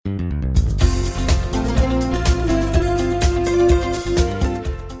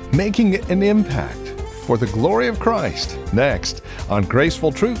making an impact for the glory of Christ. Next on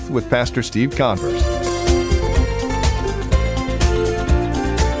Graceful Truth with Pastor Steve Converse.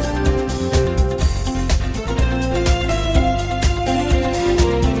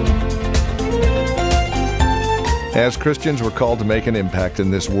 As Christians, we're called to make an impact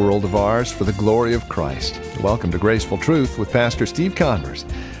in this world of ours for the glory of Christ. Welcome to Graceful Truth with Pastor Steve Converse.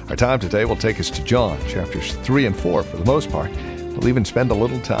 Our time today will take us to John, chapters 3 and 4 for the most part. We'll even spend a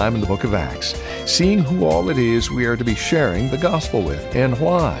little time in the book of Acts, seeing who all it is we are to be sharing the gospel with and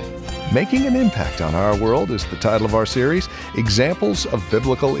why. Making an Impact on Our World is the title of our series, Examples of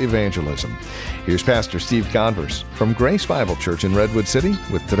Biblical Evangelism. Here's Pastor Steve Converse from Grace Bible Church in Redwood City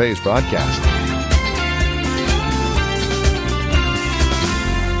with today's broadcast.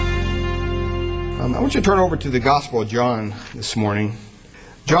 I want you to turn over to the Gospel of John this morning.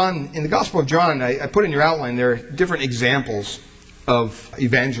 In the Gospel of John, I put in your outline there different examples of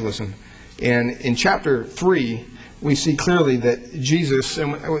evangelism. And in chapter 3, we see clearly that Jesus,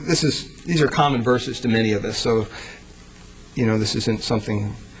 and these are common verses to many of us, so this isn't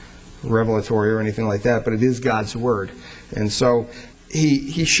something revelatory or anything like that, but it is God's Word. And so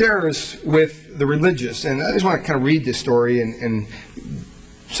he shares with the religious, and I just want to kind of read this story and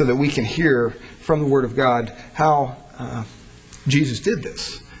so that we can hear from the Word of God how Jesus did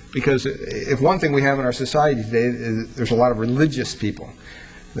this. Because if one thing we have in our society today is there's a lot of religious people.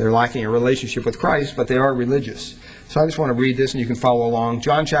 They're lacking a relationship with Christ, but they are religious. So I just want to read this and you can follow along.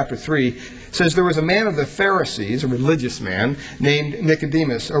 John chapter 3 says, "There was a man of the Pharisees, a religious man, named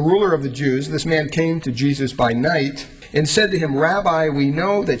Nicodemus, a ruler of the Jews. This man came to Jesus by night and said to him, 'Rabbi, we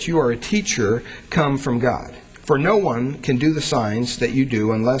know that you are a teacher come from God. For no one can do the signs that you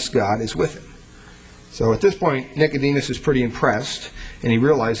do unless God is with him.'" So at this point, Nicodemus is pretty impressed, and he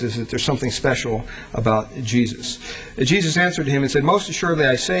realizes that there's something special about Jesus. Jesus answered to him and said, "Most assuredly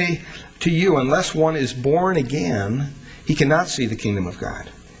I say to you, unless one is born again, he cannot see the kingdom of God."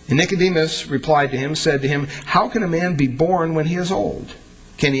 And Nicodemus replied to him, said to him, "How can a man be born when he is old?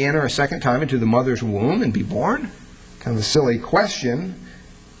 Can he enter a second time into the mother's womb and be born?" Kind of a silly question,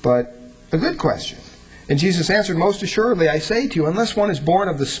 but a good question. And Jesus answered, "Most assuredly, I say to you, unless one is born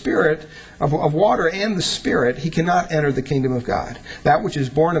of the Spirit, of water and the Spirit, he cannot enter the kingdom of God. That which is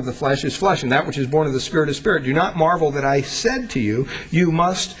born of the flesh is flesh, and that which is born of the Spirit is spirit. Do not marvel that I said to you, you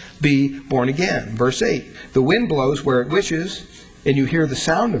must be born again." Verse 8, "The wind blows where it wishes, and you hear the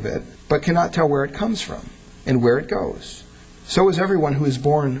sound of it, but cannot tell where it comes from and where it goes. So is everyone who is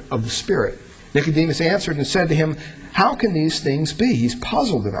born of the Spirit." Nicodemus answered and said to him, "How can these things be?" He's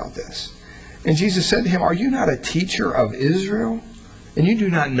puzzled about this. And Jesus said to him, "Are you not a teacher of Israel, and you do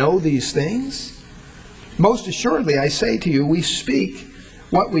not know these things? Most assuredly, I say to you, we speak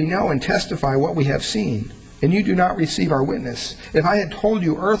what we know and testify what we have seen, and you do not receive our witness. If I had told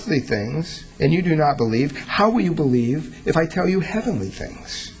you earthly things, and you do not believe, how will you believe if I tell you heavenly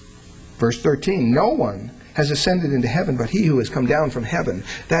things?" Verse 13, "No one has ascended into heaven but he who has come down from heaven,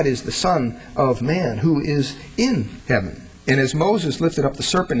 that is the Son of Man, who is in heaven. And as Moses lifted up the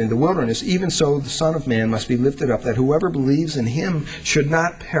serpent in the wilderness, even so the Son of Man must be lifted up, that whoever believes in him should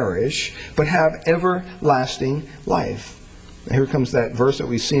not perish, but have everlasting life." And here comes that verse that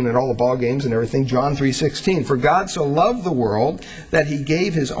we've seen at all the ball games and everything, John 3:16. "For God so loved the world that he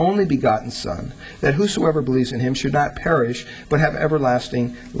gave his only begotten Son, that whosoever believes in him should not perish, but have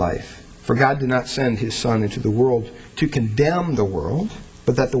everlasting life. For God did not send his Son into the world to condemn the world,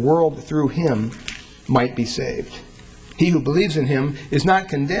 but that the world through him might be saved. He who believes in him is not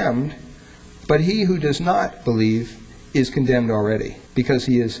condemned, but he who does not believe is condemned already, because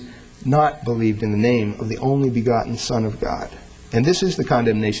he has not believed in the name of the only begotten Son of God. And this is the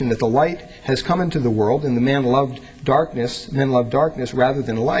condemnation, that the light has come into the world, and men loved darkness rather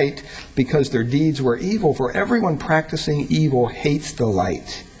than light, because their deeds were evil. For everyone practicing evil hates the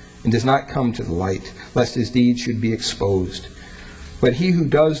light, and does not come to the light, lest his deeds should be exposed. But he who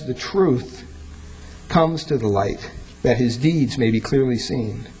does the truth comes to the light, that his deeds may be clearly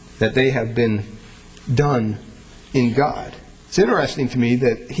seen, that they have been done in God." It's interesting to me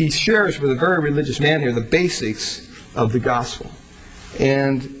that he shares with a very religious man here the basics of the gospel.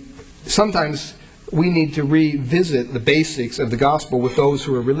 And sometimes we need to revisit the basics of the gospel with those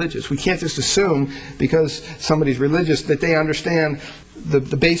who are religious. We can't just assume because somebody's religious that they understand the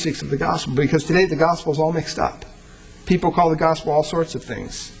basics of the gospel, because today the gospel is all mixed up. People call the gospel all sorts of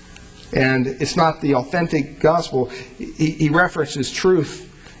things. And it's not the authentic gospel. He references truth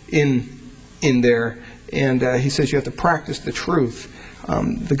in there, and he says you have to practice the truth.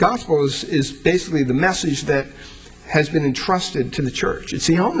 The gospel is basically the message that has been entrusted to the church. It's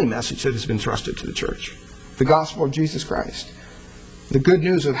the only message that has been entrusted to the church. The gospel of Jesus Christ. The good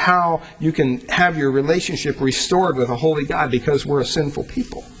news of how you can have your relationship restored with a holy God because we're a sinful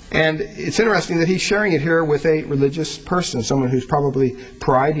people. And it's interesting that he's sharing it here with a religious person, someone who's probably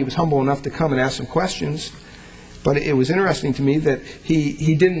pride. He was humble enough to come and ask some questions. But it was interesting to me that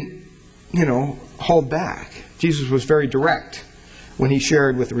he didn't, hold back. Jesus was very direct when he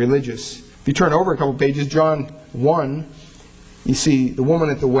shared with the religious. If you turn over a couple pages, John 1, you see the woman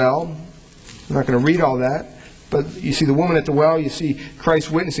at the well. I'm not going to read all that. But you see the woman at the well, you see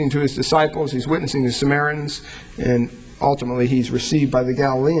Christ witnessing to his disciples, he's witnessing to the Samaritans, and ultimately he's received by the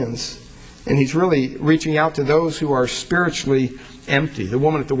Galileans. And he's really reaching out to those who are spiritually empty. The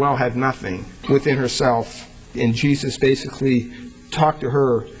woman at the well had nothing within herself. And Jesus basically talked to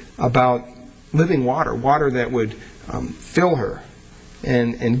her about living water, water that would fill her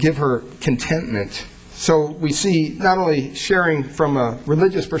and give her contentment. So we see not only sharing from a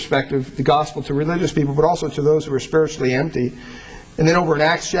religious perspective the gospel to religious people, but also to those who are spiritually empty. And then over in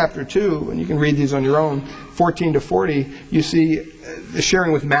Acts chapter 2, and you can read these on your own, 14 to 40, you see the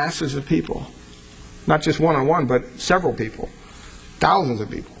sharing with masses of people. Not just one-on-one, but several people. Thousands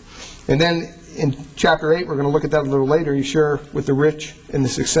of people. And then in chapter 8, we're going to look at that a little later, you share with the rich and the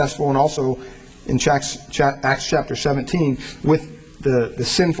successful, and also in Acts chapter 17 with the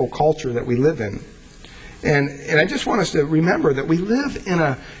sinful culture that we live in. And I just want us to remember that we live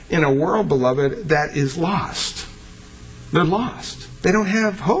in a world, beloved, that is lost. They're lost. They don't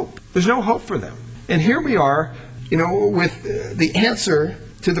have hope. There's no hope for them. And here we are, with the answer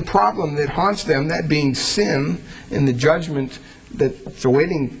to the problem that haunts them, that being sin and the judgment that's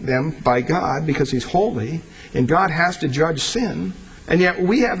awaiting them by God because he's holy, and God has to judge sin. And yet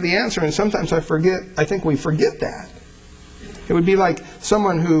we have the answer, and sometimes I think we forget that. It would be like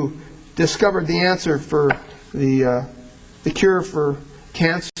someone who discovered the answer for the cure for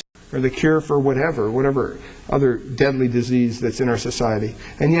cancer or the cure for whatever other deadly disease that's in our society.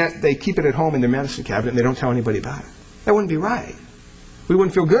 And yet they keep it at home in their medicine cabinet and they don't tell anybody about it. That wouldn't be right. We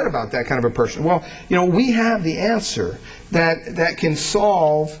wouldn't feel good about that kind of a person. Well, we have the answer that can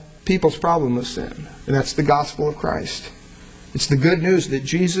solve people's problem of sin. And that's the gospel of Christ. It's the good news that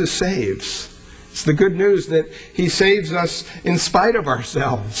Jesus saves. It's the good news that he saves us in spite of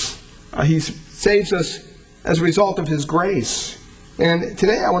ourselves. He saves us as a result of his grace. And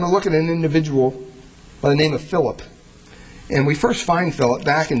today I want to look at an individual by the name of Philip. And we first find Philip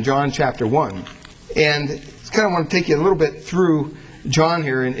back in John chapter 1. And I kind of want to take you a little bit through John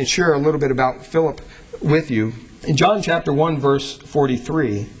here and share a little bit about Philip with you. In John chapter 1, verse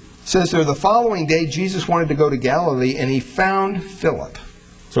 43, it says there, the following day Jesus wanted to go to Galilee, and he found Philip.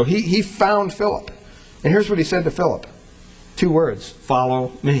 So he found Philip. And here's what he said to Philip. 2 words,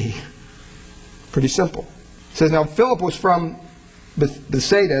 follow me. Pretty simple. It says, now Philip was from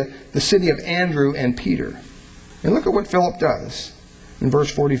Bethsaida, the city of Andrew and Peter. And look at what Philip does in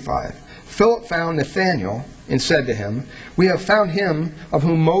verse 45. Philip found Nathanael and said to him, we have found him of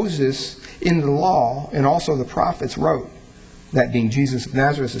whom Moses in the law and also the prophets wrote, that being Jesus of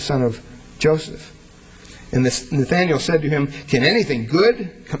Nazareth, the son of Joseph. And Nathanael said to him, can anything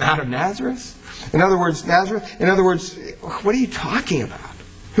good come out of Nazareth? In other words, what are you talking about?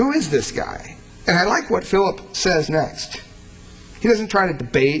 Who is this guy? And I like what Philip says next. He doesn't try to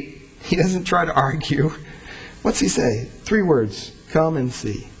debate. He doesn't try to argue. What's he say? 3 words. Come and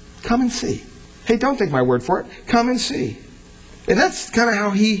see. Come and see. Hey, don't take my word for it. Come and see. And that's kind of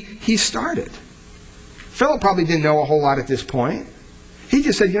how he started. Philip probably didn't know a whole lot at this point. He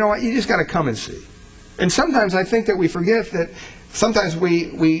just said, you know what, you just got to come and see. And sometimes I think that we forget that sometimes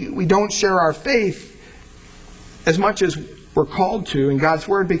we don't share our faith as much as we're called to in God's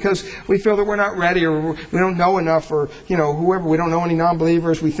Word because we feel that we're not ready or we don't know enough or, whoever, we don't know any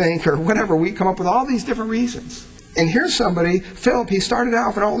non-believers, we think, or whatever. We come up with all these different reasons. And here's somebody, Philip, he started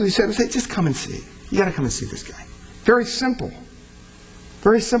off and all he said was, hey, just come and see. You got to come and see this guy. Very simple.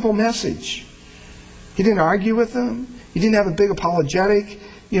 Very simple message. He didn't argue with them. He didn't have a big apologetic,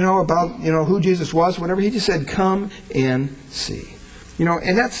 about, who Jesus was, whatever. He just said, come and see.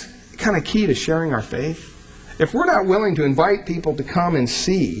 And that's kind of key to sharing our faith. If we're not willing to invite people to come and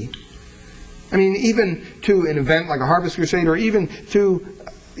see, even to an event like a Harvest Crusade or even to,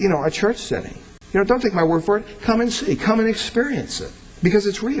 a church setting, don't take my word for it. Come and see. Come and experience it because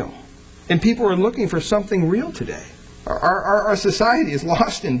it's real. And people are looking for something real today. Our society is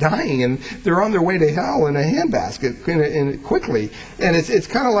lost and dying, and they're on their way to hell in a handbasket quickly. And it's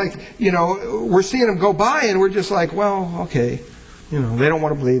kind of like, we're seeing them go by, and we're just like, well, okay, they don't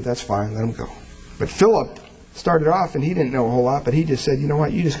want to believe, that's fine, let them go. But Philip started off, and he didn't know a whole lot, but he just said, you know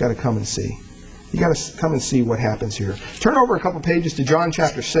what, you just got to come and see. You got to come and see what happens here. Turn over a couple pages to John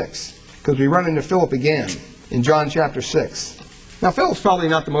chapter 6, because we run into Philip again in John chapter 6. Now, Philip's probably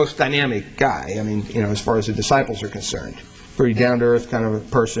not the most dynamic guy, as far as the disciples are concerned. Pretty down-to-earth kind of a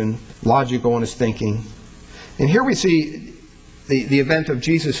person, logical in his thinking. And here we see the event of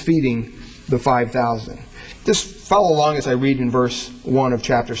Jesus feeding the 5,000. Just follow along as I read in verse 1 of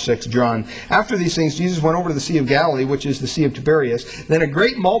chapter 6, John. After these things, Jesus went over to the Sea of Galilee, which is the Sea of Tiberias. Then a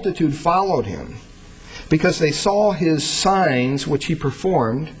great multitude followed him, because they saw his signs which he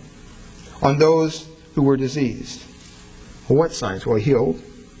performed on those who were diseased. Well, what signs? Well, he healed,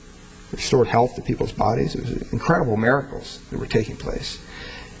 restored health to people's bodies. It was incredible miracles that were taking place.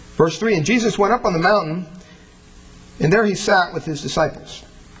 Verse 3, and Jesus went up on the mountain, and there he sat with his disciples.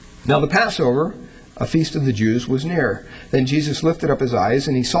 Now the Passover, a feast of the Jews, was near. Then Jesus lifted up his eyes,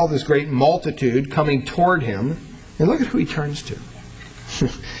 and he saw this great multitude coming toward him. And look at who he turns to.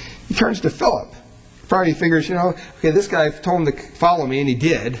 He turns to Philip. Probably figures, okay, this guy told him to follow me, and he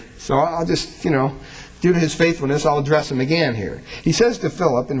did. So I'll just, due to his faithfulness, I'll address him again here. He says to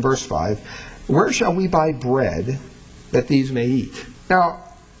Philip in verse 5, where shall we buy bread that these may eat? Now,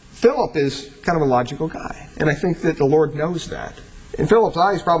 Philip is kind of a logical guy, and I think that the Lord knows that. And Philip's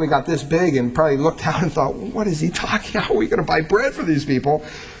eyes probably got this big and probably looked out and thought, what is he talking about? How are we going to buy bread for these people?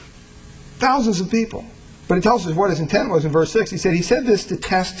 Thousands of people. But he tells us what his intent was in verse 6. He said this to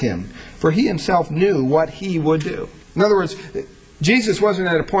test him, for he himself knew what he would do. In other words, Jesus wasn't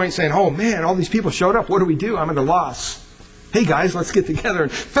at a point saying, oh man, all these people showed up. What do we do? I'm at a loss. Hey guys, let's get together.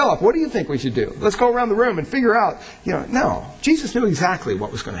 And Philip, what do you think we should do? Let's go around the room and figure out. No. Jesus knew exactly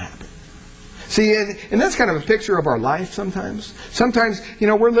what was going to happen. See, and that's kind of a picture of our life sometimes. Sometimes,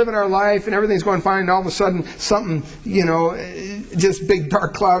 we're living our life and everything's going fine, and all of a sudden something, just big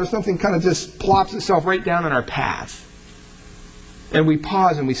dark cloud or something kind of just plops itself right down in our path. And we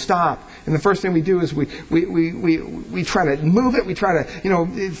pause and we stop. And the first thing we do is we try to move it. We try to,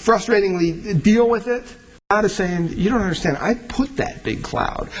 frustratingly deal with it. God is saying, you don't understand. I put that big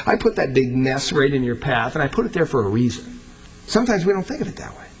cloud. I put that big mess right in your path, and I put it there for a reason. Sometimes we don't think of it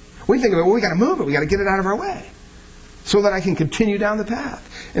that way. We think of it, we got to move it. We got to get it out of our way so that I can continue down the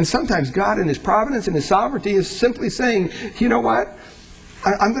path. And sometimes God in his providence and his sovereignty is simply saying, you know what?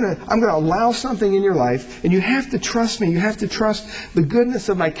 I'm going to allow something in your life, and you have to trust me. You have to trust the goodness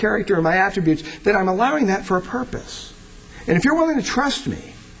of my character and my attributes, that I'm allowing that for a purpose. And if you're willing to trust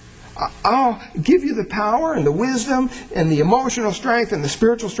me, I'll give you the power and the wisdom and the emotional strength and the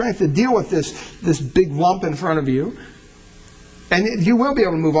spiritual strength to deal with this big lump in front of you. And you will be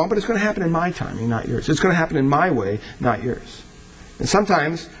able to move on, but it's going to happen in my timing, not yours. It's going to happen in my way, not yours. And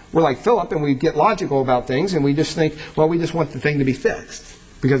sometimes we're like Philip and we get logical about things and we just think, well, we just want the thing to be fixed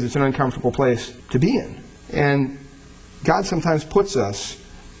because it's an uncomfortable place to be in. And God sometimes puts us,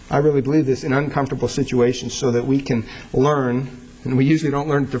 I really believe this, in uncomfortable situations so that we can learn. And we usually don't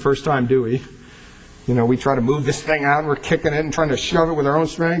learn it the first time, do we? We try to move this thing out and we're kicking it and trying to shove it with our own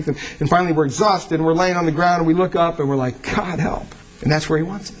strength. And finally we're exhausted and we're laying on the ground and we look up and we're like, God help. And that's where he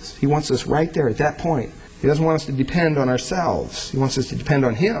wants us. He wants us right there at that point. He doesn't want us to depend on ourselves. He wants us to depend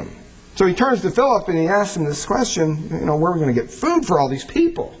on him. So he turns to Philip and he asks him this question, where are we going to get food for all these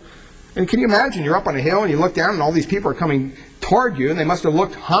people? And can you imagine, you're up on a hill and you look down and all these people are coming toward you, and they must have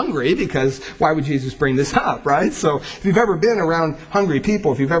looked hungry, because why would Jesus bring this up, right? So if you've ever been around hungry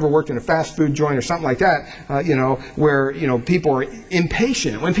people, if you've ever worked in a fast food joint or something like that, where people are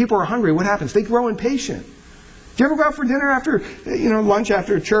impatient. When people are hungry, what happens? They grow impatient. Do you ever go out for dinner after, lunch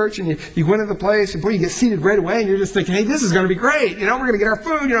after church, and you go into the place, and boy, you get seated right away, and you're just thinking, hey, this is going to be great. We're going to get our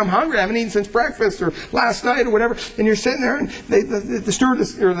food. I'm hungry. I haven't eaten since breakfast or last night or whatever. And you're sitting there, and the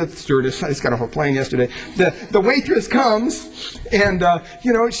stewardess, I just got off a plane yesterday. The waitress comes, and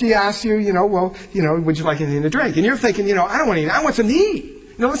she asks you, would you like anything to drink? And you're thinking, I don't want anything. I want something to eat.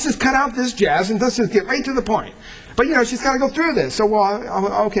 Let's just cut out this jazz and let's just get right to the point. But, she's got to go through this. So,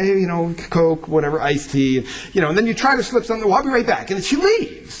 okay, Coke, whatever, iced tea. And then you try to slip something. Well, I'll be right back. And then she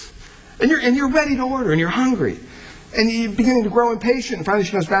leaves. And you're ready to order, and you're hungry. And you're beginning to grow impatient. And finally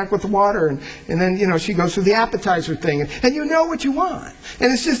she comes back with the water. And then, she goes through the appetizer thing. And you know what you want.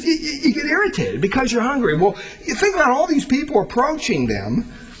 And it's just, you get irritated because you're hungry. Well, you think about all these people approaching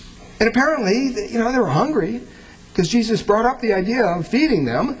them. And apparently, they were hungry, because Jesus brought up the idea of feeding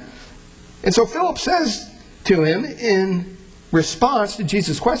them. And so Philip says to him in response to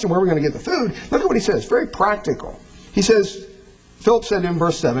Jesus' question, where are we going to get the food? Look at what he says, very practical. He says, Philip said in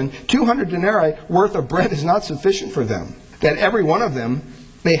verse 7, 200 denarii worth of bread is not sufficient for them, that every one of them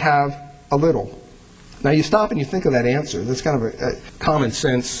may have a little. Now you stop and you think of that answer. That's kind of a common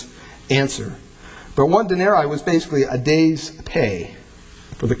sense answer. But 1 denarii was basically a day's pay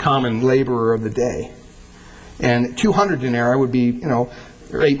for the common laborer of the day. And 200 denarii would be,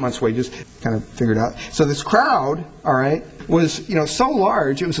 or 8 months' wages, kind of figured out. So this crowd, all right, was, so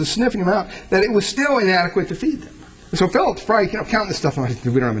large, it was a significant amount, that it was still inadequate to feed them. And so Philip's probably, counting this stuff, we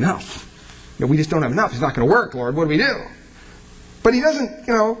don't have enough. We just don't have enough. It's not going to work, Lord. What do we do? But he doesn't,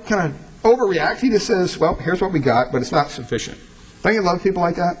 kind of overreact. He just says, well, here's what we got, but it's not sufficient. Don't you love people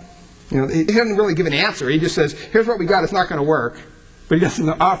like that? He doesn't really give an answer. He just says, here's what we got. It's not going to work. But he doesn't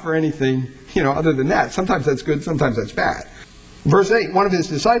offer anything, other than that. Sometimes that's good. Sometimes that's bad. Verse 8, one of his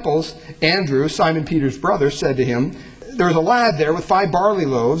disciples, Andrew, Simon Peter's brother, said to him, there was a lad there with 5 barley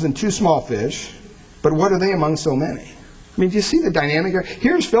loaves and 2 small fish, but what are they among so many? Do you see the dynamic here?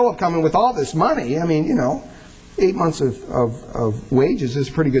 Here's Philip coming with all this money. 8 months of wages is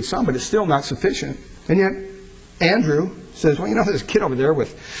a pretty good sum, but it's still not sufficient. And yet, Andrew says, well, there's a kid over there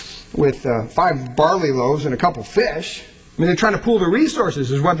with 5 barley loaves and a couple fish. They're trying to pool the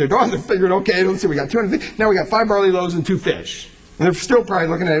resources is what they're doing. They're figuring, okay, let's see, we got 200. Now we got 5 barley loaves and 2 fish. And they're still probably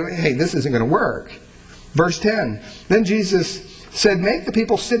looking at it, hey, this isn't going to work. Verse 10, then Jesus said, make the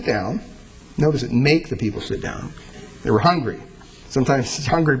people sit down. Notice it, make the people sit down. They were hungry. Sometimes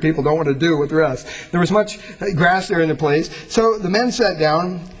hungry people don't want to do with the rest. There was much grass there in the place. So the men sat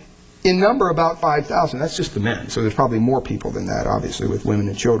down, in number about 5,000. That's just the men. So there's probably more people than that, obviously, with women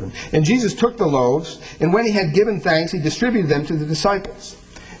and children. And Jesus took the loaves, and when he had given thanks, he distributed them to the disciples.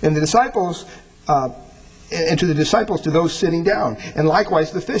 And to the those sitting down. And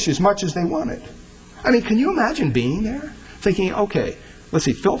likewise the fish, as much as they wanted. Can you imagine being there? Thinking, okay, let's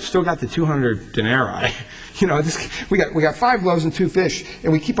see, Philip still got the 200 denarii. We got 5 loaves and 2 fish,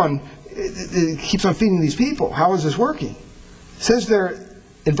 and it keeps on feeding these people. How is this working? It says there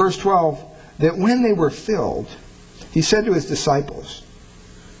in verse 12 that when they were filled, he said to his disciples,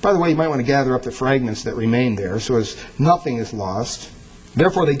 by the way, you might want to gather up the fragments that remain there, so as nothing is lost.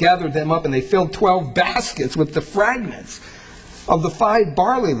 Therefore they gathered them up, and they filled 12 baskets with the fragments of the 5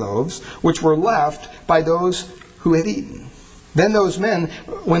 barley loaves, which were left by those who had eaten. Then those men,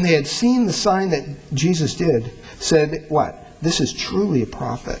 when they had seen the sign that Jesus did, said, what? This is truly a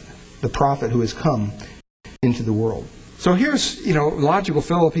prophet, the prophet who has come into the world. So here's, logical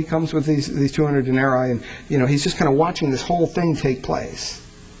Philip. He comes with these 200 denarii, and, he's just kind of watching this whole thing take place.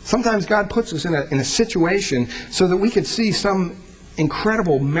 Sometimes God puts us in a situation so that we could see some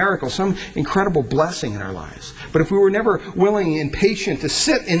incredible miracle, some incredible blessing in our lives. But if we were never willing and patient to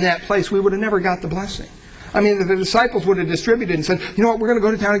sit in that place, we would have never got the blessing. The disciples would have distributed and said, you know what, we're going to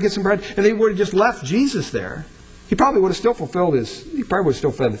go to town and get some bread. And they would have just left Jesus there. He probably would have still fed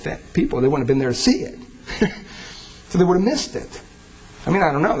the people. They wouldn't have been there to see it. So they would have missed it. I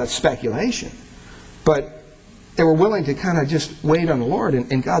don't know, that's speculation. But they were willing to kind of just wait on the Lord,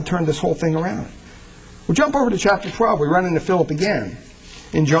 and God turned this whole thing around. We'll jump over to chapter 12. We run into Philip again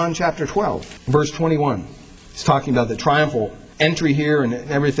in John chapter 12, verse 21. He's talking about the triumphal entry here and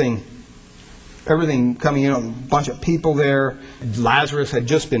everything coming in, a bunch of people there. Lazarus had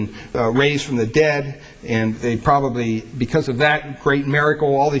just been raised from the dead, and they probably, because of that great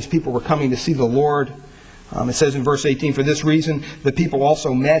miracle, all these people were coming to see the Lord. It says in verse 18, for this reason the people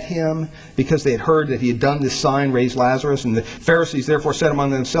also met him, because they had heard that he had done this sign, raised Lazarus. And the Pharisees therefore said among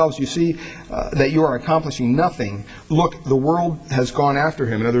themselves, you see that you are accomplishing nothing. Look, the world has gone after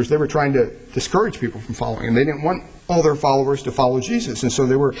him. In other words, they were trying to discourage people from following him. They didn't want all their followers to follow Jesus. And so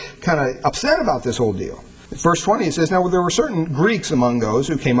they were kind of upset about this whole deal. In verse 20 it says, now there were certain Greeks among those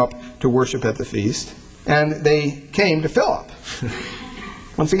who came up to worship at the feast, and they came to Philip.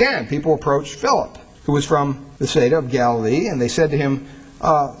 Once again, people approached Philip, who was from Bethsaida of Galilee, and they said to him,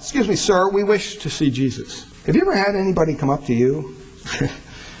 excuse me, sir, we wish to see Jesus. Have you ever had anybody come up to you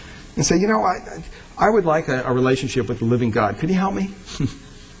and say, I would like a relationship with the living God. Could you help me?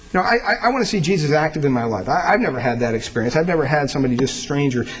 I want to see Jesus active in my life. I've never had that experience. I've never had somebody, just a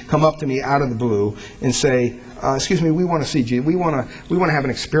stranger, come up to me out of the blue and say, excuse me, we want to see Jesus. We want to have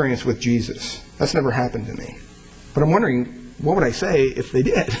an experience with Jesus. That's never happened to me. But I'm wondering, what would I say if they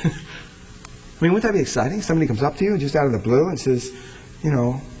did? Wouldn't that be exciting? Somebody comes up to you just out of the blue and says, I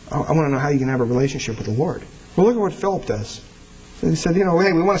want to know how you can have a relationship with the Lord. Well, look at what Philip does. So he said, hey,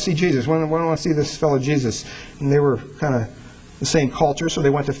 we want to see Jesus. We want to see this fellow Jesus. And they were kind of the same culture, so they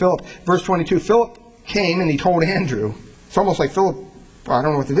went to Philip. Verse 22, Philip came and he told Andrew. It's almost like Philip, I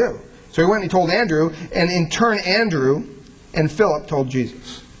don't know what to do. So he went and he told Andrew, and in turn Andrew and Philip told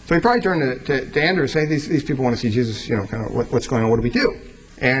Jesus. So he probably turned to Andrew and said, these people want to see Jesus, kind of what's going on, what do we do?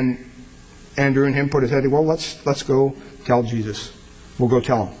 And Andrew and him put his head, well, let's go tell Jesus. We'll go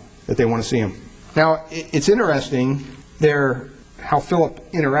tell him that they want to see him. Now, it's interesting there how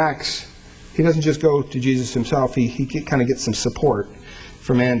Philip interacts. He doesn't just go to Jesus himself. He kind of gets some support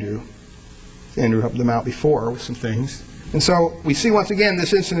from Andrew. Andrew helped them out before with some things. And so we see once again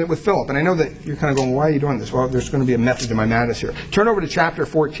this incident with Philip. And I know that you're kind of going, why are you doing this? Well, there's going to be a method to my madness here. Turn over to chapter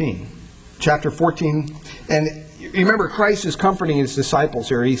 14. Chapter 14. And you remember Christ is comforting his disciples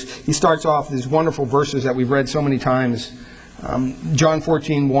here. He starts off these wonderful verses that we've read so many times. John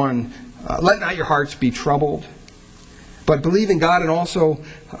 14:1. Let not your hearts be troubled, but believe in God and also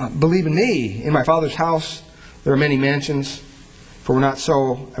believe in me. In my Father's house there are many mansions. If it were not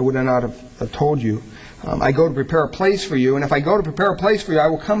so, I would not have told you. I go to prepare a place for you, and if I go to prepare a place for you, I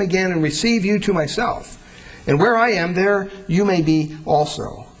will come again and receive you to myself. And where I am, there you may be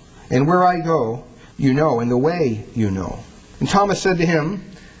also. And where I go, you know, and the way you know. And Thomas said to him,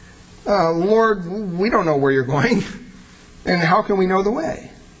 Lord, we don't know where you're going, and how can we know the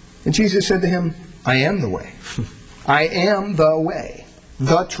way? And Jesus said to him, I am the way. I am the way,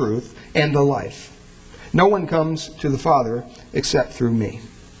 the truth, and the life. No one comes to the Father except through me.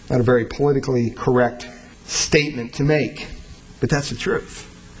 Not a very politically correct statement to make, but that's the truth.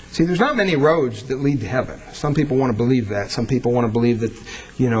 See, there's not many roads that lead to heaven. Some people want to believe that. Some people want to believe that,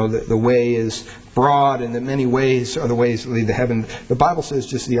 the way is broad and that many ways are the ways that lead to heaven. The Bible says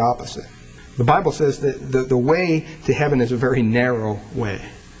just the opposite. The Bible says that the way to heaven is a very narrow way.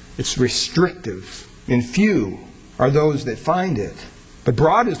 It's restrictive, and few are those that find it. But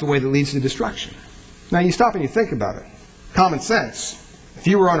broad is the way that leads to destruction. Now you stop and you think about it. Common sense. If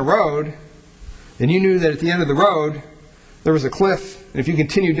you were on a road and you knew that at the end of the road there was a cliff, and if you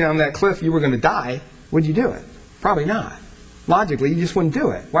continued down that cliff you were going to die, would you do it? Probably not. Logically, you just wouldn't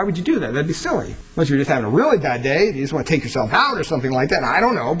do it. Why would you do that? That'd be silly. Unless you're just having a really bad day, you just want to take yourself out or something like that. I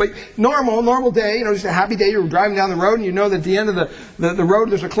don't know. But normal day, just a happy day, you're driving down the road and you know that at the end of the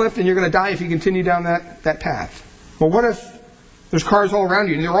road there's a cliff and you're going to die if you continue down that path. Well, what if there's cars all around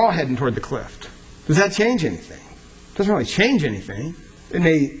you and they're all heading toward the cliff? Does that change anything? It doesn't really change anything. It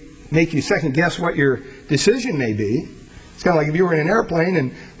may make you second guess what your decision may be. It's kind of like if you were in an airplane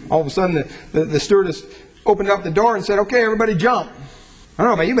and all of a sudden the stewardess opened up the door and said, okay, everybody jump. I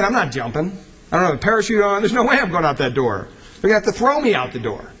don't know about you, but I'm not jumping. I don't have a parachute on. There's no way I'm going out that door. They're going to have to throw me out the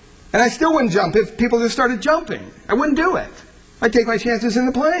door. And I still wouldn't jump if people just started jumping. I wouldn't do it. I'd take my chances in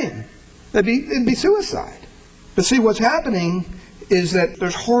the plane. It'd be suicide. But see, what's happening is that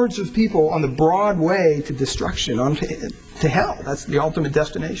there's hordes of people on the broad way to destruction, to hell. That's the ultimate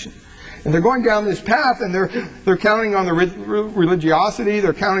destination. And they're going down this path, and they're counting on their religiosity.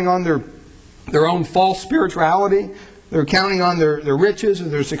 They're counting on their own false spirituality. They're counting on their riches or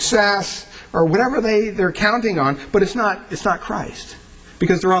their success or whatever they're counting on. But it's not Christ,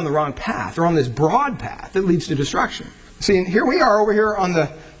 because they're on the wrong path. They're on this broad path that leads to destruction. See, and here we are over here on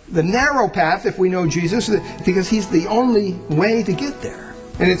the narrow path, if we know Jesus, because he's the only way to get there.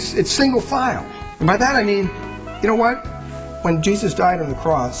 And it's single file. And by that I mean, you know what? When Jesus died on the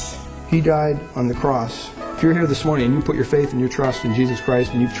cross, he died on the cross. If you're here this morning and you put your faith and your trust in Jesus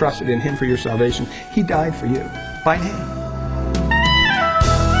Christ and you've trusted in him for your salvation, he died for you by name.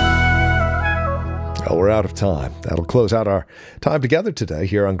 Well, we're out of time. That'll close out our time together today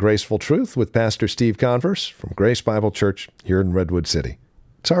here on Graceful Truth with Pastor Steve Converse from Grace Bible Church here in Redwood City.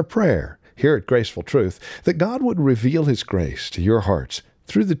 It's our prayer here at Graceful Truth that God would reveal his grace to your hearts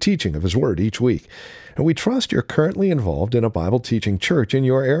through the teaching of his word each week. And we trust you're currently involved in a Bible teaching church in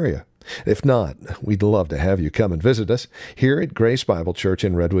your area. If not, we'd love to have you come and visit us here at Grace Bible Church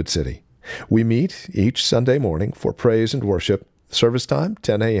in Redwood City. We meet each Sunday morning for praise and worship, service time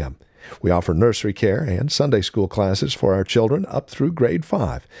 10 a.m. We offer nursery care and Sunday school classes for our children up through grade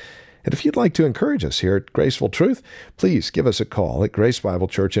 5. And if you'd like to encourage us here at Graceful Truth, please give us a call at Grace Bible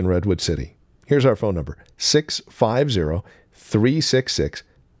Church in Redwood City. Here's our phone number,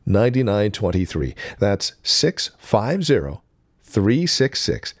 650-366-9923. That's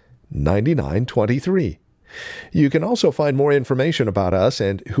 650-366-9923. You can also find more information about us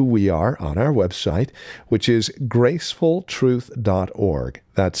and who we are on our website, which is gracefultruth.org.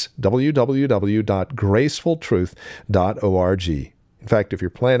 That's www.gracefultruth.org. In fact, if you're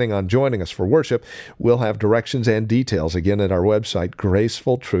planning on joining us for worship, we'll have directions and details again at our website,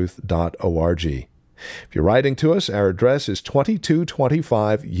 gracefultruth.org. If you're writing to us, our address is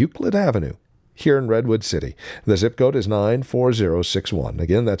 2225 Euclid Avenue here in Redwood City. The zip code is 94061.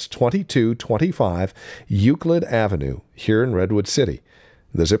 Again, that's 2225 Euclid Avenue here in Redwood City.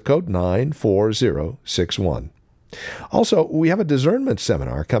 The zip code 94061. Also, we have a discernment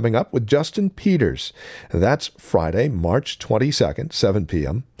seminar coming up with Justin Peters. That's Friday, March 22nd, 7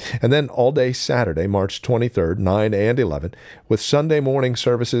 p.m., and then all day Saturday, March 23rd, 9 and 11, with Sunday morning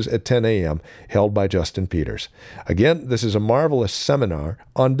services at 10 a.m., held by Justin Peters. Again, this is a marvelous seminar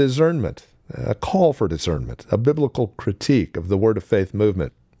on discernment, a call for discernment, a biblical critique of the Word of Faith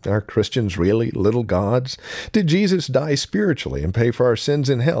movement. Are Christians really little gods? Did Jesus die spiritually and pay for our sins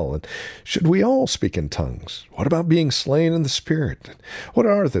in hell? And should we all speak in tongues? What about being slain in the Spirit? What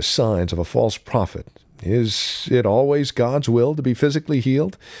are the signs of a false prophet? Is it always God's will to be physically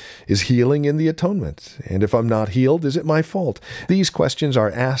healed? Is healing in the atonement? And if I'm not healed, is it my fault? These questions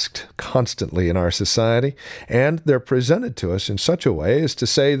are asked constantly in our society, and they're presented to us in such a way as to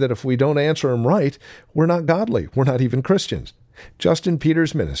say that if we don't answer them right, we're not godly. We're not even Christians. Justin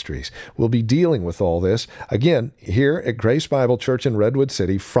Peters Ministries will be dealing with all this, again, here at Grace Bible Church in Redwood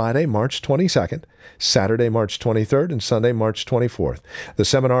City, Friday, March 22nd, Saturday, March 23rd, and Sunday, March 24th. The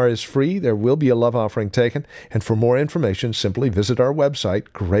seminar is free. There will be a love offering taken. And for more information, simply visit our website,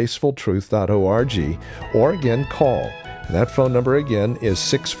 gracefultruth.org, or again, call. And that phone number again is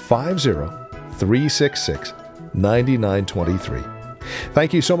 650-366-9923.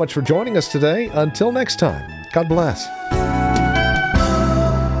 Thank you so much for joining us today. Until next time, God bless.